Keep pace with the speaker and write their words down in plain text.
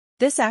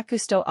This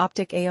Acousto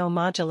optic AO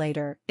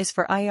modulator is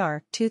for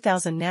IR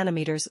 2000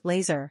 nanometers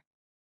laser.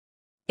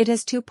 It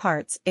has two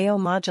parts, AO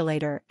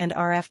modulator and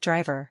RF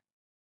driver.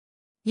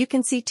 You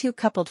can see two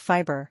coupled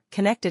fiber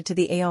connected to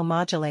the AO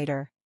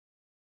modulator.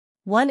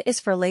 One is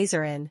for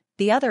laser in,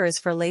 the other is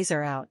for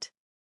laser out.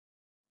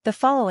 The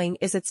following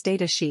is its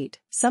datasheet.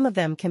 Some of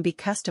them can be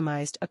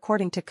customized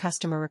according to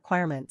customer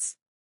requirements.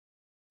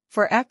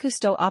 For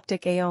Acousto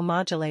optic AO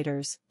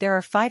modulators, there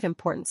are 5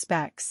 important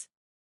specs.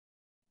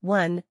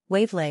 1.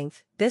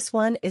 Wavelength. This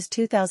one is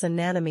 2000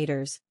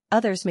 nanometers,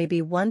 others may be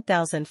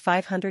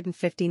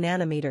 1550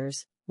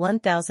 nanometers,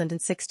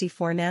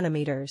 1064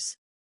 nanometers.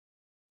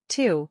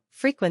 2.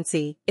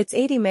 Frequency. It's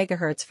 80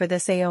 MHz for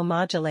this AO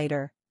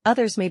modulator,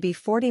 others may be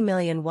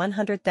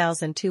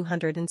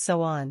 40,100,200 and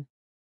so on.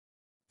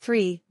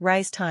 3.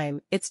 Rise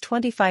time. It's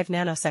 25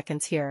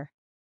 nanoseconds here.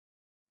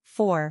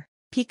 4.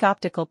 Peak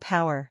optical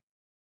power.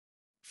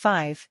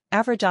 5.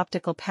 Average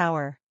optical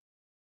power.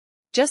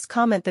 Just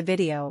comment the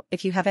video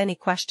if you have any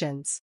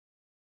questions.